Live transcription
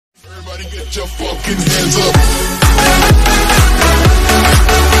Everybody get your fucking hands up.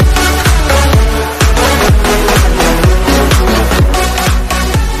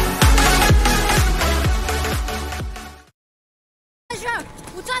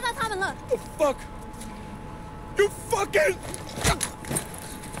 The fuck? You fucking...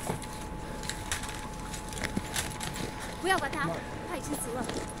 不要管他，他已经死了。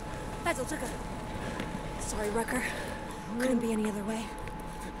带走这个。Sorry, Recker. Couldn't be any other way.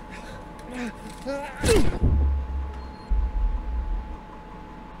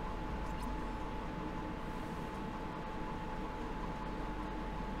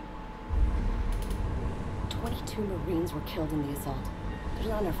 Marines were killed in the assault. There's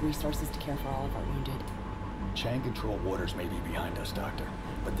not enough resources to care for all of our wounded. Chang control waters may be behind us, Doctor,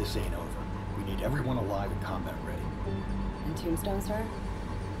 but this ain't over. We need everyone alive and combat ready. And Tombstone, sir?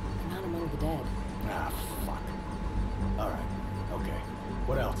 They're not among the dead. Ah, fuck. Alright, okay.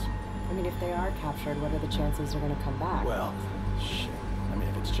 What else? I mean, if they are captured, what are the chances they're gonna come back? Well, shit. I mean,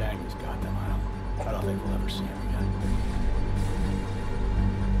 if it's Chang who's got them, I don't think we'll ever see him again.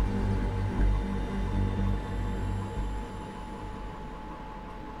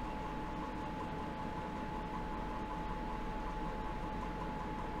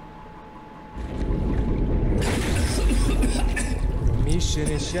 Mission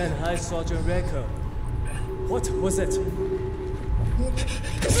in Shanghai, Sergeant Recker. What was it?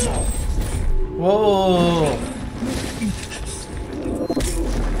 Whoa!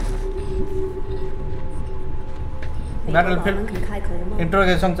 Battlefield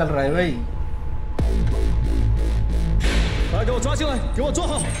interrogation चल रहा है भाई. 把他给我抓进来，给我坐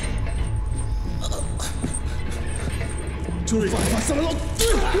好。就发生了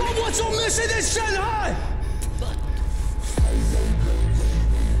我做 mission in Shanghai.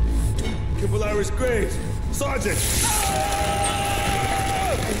 Capillaris Graves! Sergeant!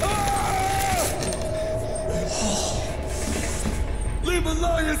 Leave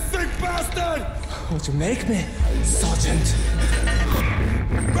alone, you sick bastard! Would you make me, Sergeant?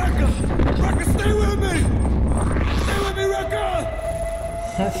 Recker! Recker, stay with me! Stay with me, Recker!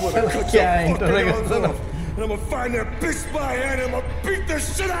 I'm gonna cut your fucking arms off, and I'm gonna find that bitch by hand, and I'm gonna beat the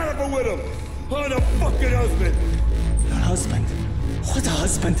shit out of her with him! I'm the fucking husband! Your husband? What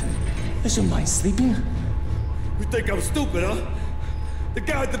husband? Is your mind sleeping? You think I'm stupid, huh? The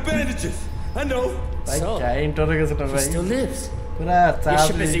guy with the bandages. I know. So, he still lives. पूरा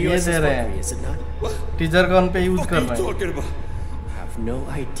charge ये दे रहे हैं. Teaser gun पे use कर रहे हैं. What are you talking about? I have no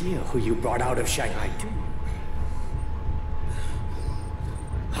idea who you brought out of Shanghai to.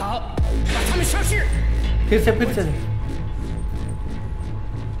 好，把他们上去。फिर से.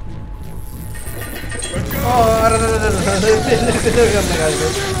 Oh,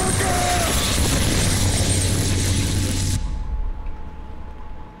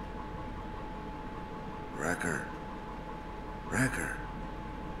 Recker.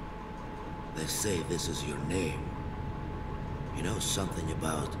 They say this is your name. You know something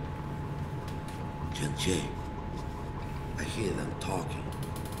about Jen. I hear them talking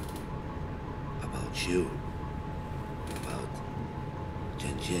about you, about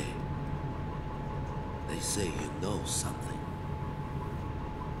Jen. They say you know something.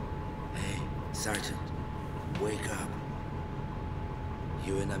 Hey, Sergeant, wake up.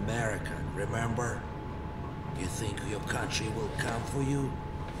 You're an American, remember? You think your country will come for you?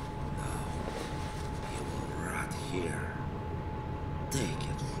 No. You will rot here. Take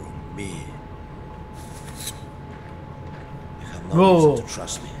it from me. You have no reason to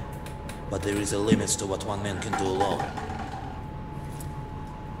trust me. But there is a limit to what one man can do alone.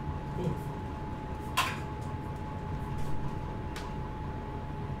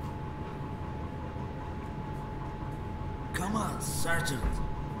 Come on, Sergeant.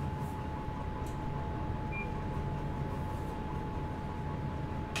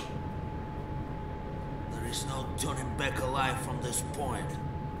 There's no turning back alive from this point.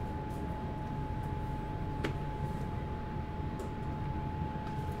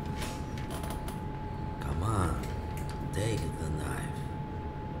 Come on, take the knife.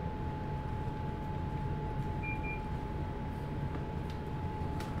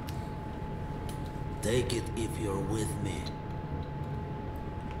 Take it if you're with me.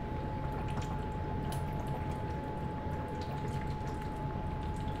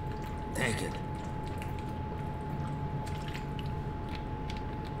 Take it.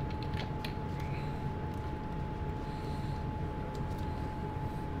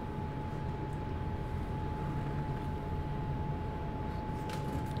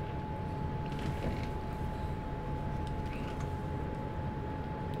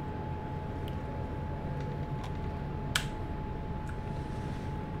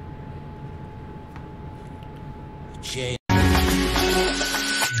 chain.